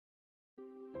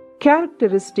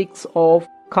Characteristics of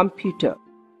computer.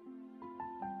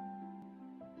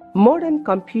 Modern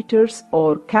computers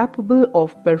are capable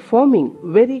of performing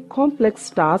very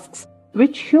complex tasks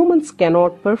which humans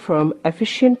cannot perform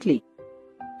efficiently.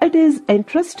 It is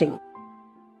interesting.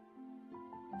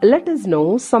 Let us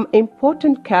know some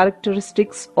important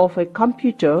characteristics of a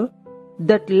computer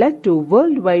that led to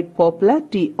worldwide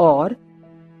popularity or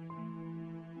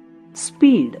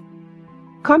speed.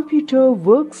 Computer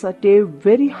works at a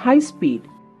very high speed.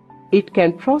 It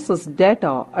can process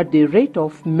data at the rate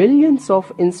of millions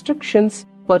of instructions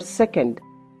per second,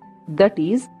 that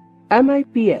is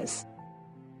MIPS.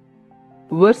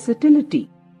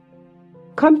 Versatility.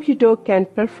 Computer can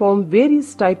perform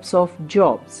various types of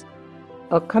jobs.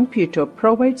 A computer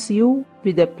provides you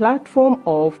with a platform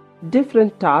of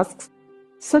different tasks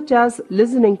such as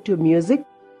listening to music,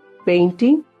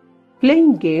 painting,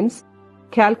 playing games,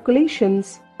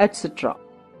 calculations, etc.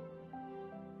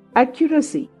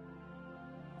 Accuracy.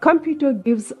 Computer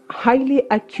gives highly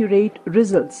accurate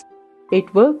results.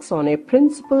 It works on a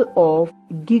principle of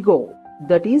GIGO,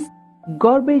 that is,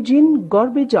 garbage in,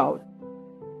 garbage out.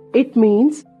 It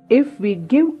means if we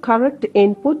give correct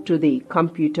input to the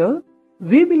computer,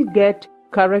 we will get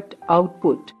correct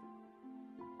output.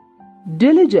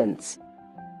 Diligence.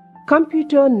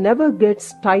 Computer never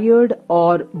gets tired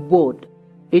or bored.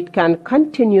 It can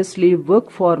continuously work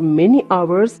for many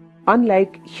hours,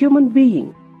 unlike human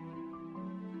being.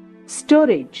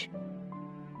 Storage.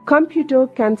 Computer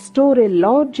can store a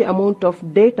large amount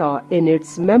of data in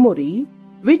its memory,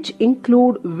 which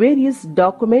include various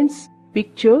documents,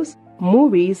 pictures,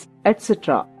 movies,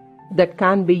 etc. that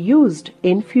can be used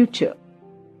in future.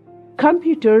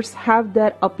 Computers have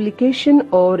their application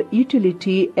or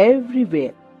utility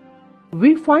everywhere.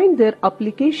 We find their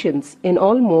applications in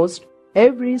almost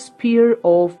every sphere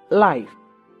of life.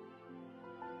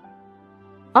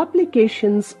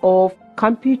 Applications of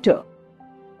computer.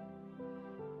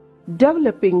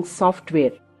 Developing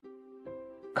software.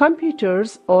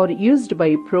 Computers are used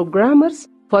by programmers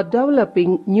for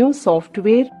developing new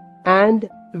software and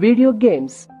video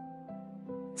games.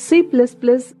 C++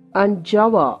 and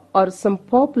Java are some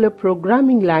popular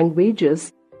programming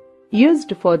languages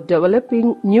used for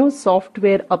developing new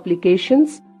software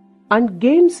applications and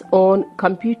games on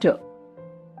computer.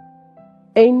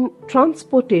 In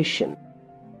transportation.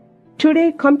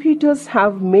 Today, computers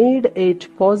have made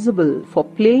it possible for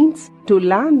planes to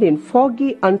land in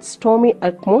foggy and stormy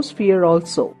atmosphere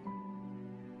also.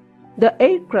 The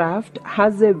aircraft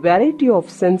has a variety of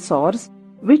sensors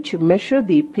which measure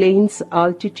the plane's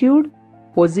altitude,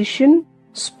 position,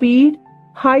 speed,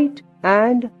 height,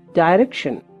 and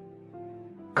direction.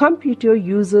 Computer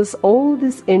uses all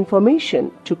this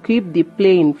information to keep the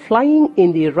plane flying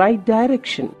in the right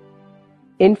direction.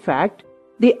 In fact,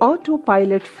 the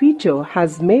autopilot feature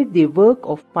has made the work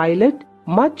of pilot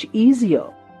much easier.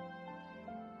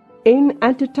 In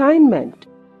entertainment,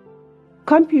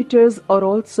 computers are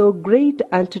also great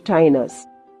entertainers.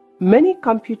 Many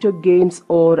computer games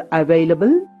are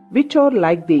available which are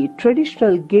like the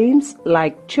traditional games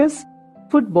like chess,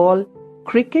 football,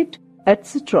 cricket,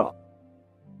 etc.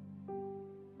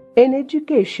 In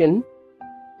education,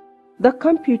 the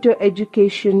computer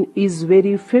education is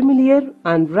very familiar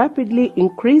and rapidly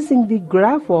increasing the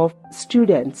graph of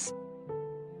students.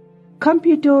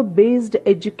 Computer-based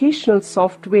educational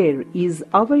software is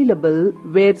available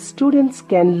where students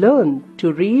can learn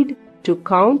to read, to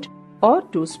count, or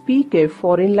to speak a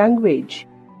foreign language.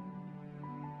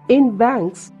 In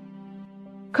banks,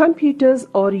 computers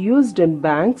are used in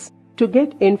banks to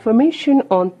get information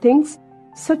on things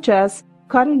such as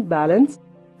current balance,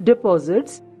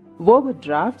 deposits,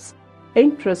 overdrafts,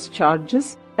 interest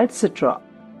charges, etc.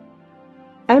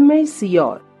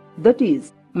 MACR, that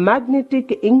is,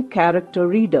 Magnetic Ink Character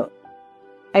Reader.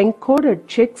 Encoded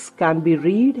checks can be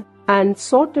read and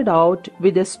sorted out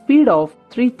with a speed of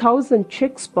 3000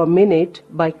 checks per minute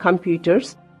by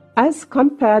computers as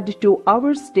compared to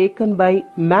hours taken by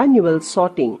manual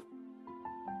sorting.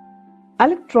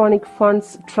 Electronic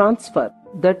funds transfer,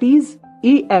 that is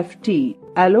EFT,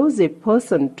 allows a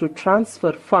person to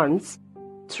transfer funds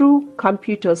through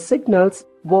computer signals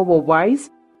over wires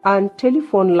and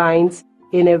telephone lines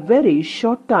in a very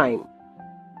short time.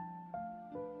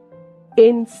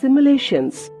 In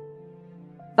simulations,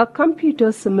 a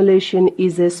computer simulation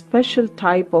is a special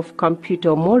type of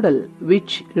computer model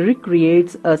which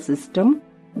recreates a system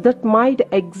that might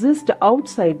exist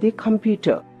outside the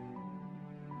computer.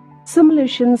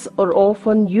 Simulations are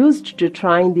often used to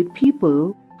train the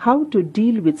people how to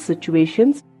deal with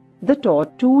situations that are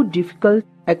too difficult,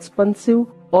 expensive,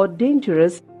 or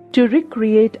dangerous to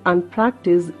recreate and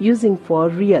practice using for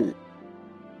real.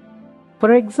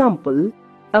 For example,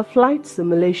 a flight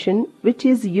simulation which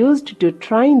is used to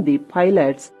train the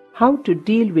pilots how to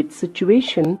deal with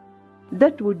situations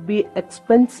that would be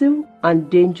expensive and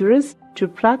dangerous to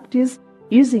practice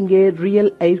using a real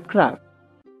aircraft.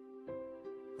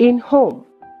 In home,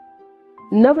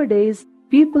 nowadays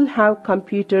people have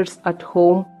computers at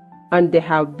home and they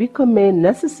have become a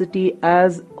necessity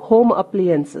as home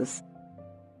appliances.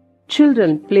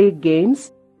 Children play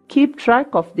games, keep track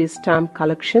of their stamp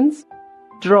collections,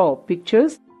 draw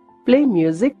pictures, play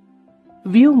music,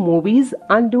 view movies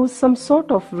and do some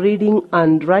sort of reading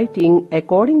and writing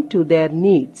according to their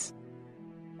needs.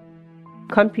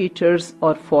 Computers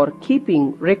are for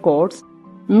keeping records,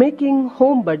 making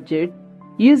home budget,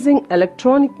 using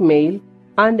electronic mail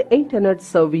and internet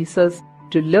services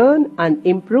to learn and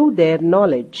improve their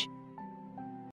knowledge.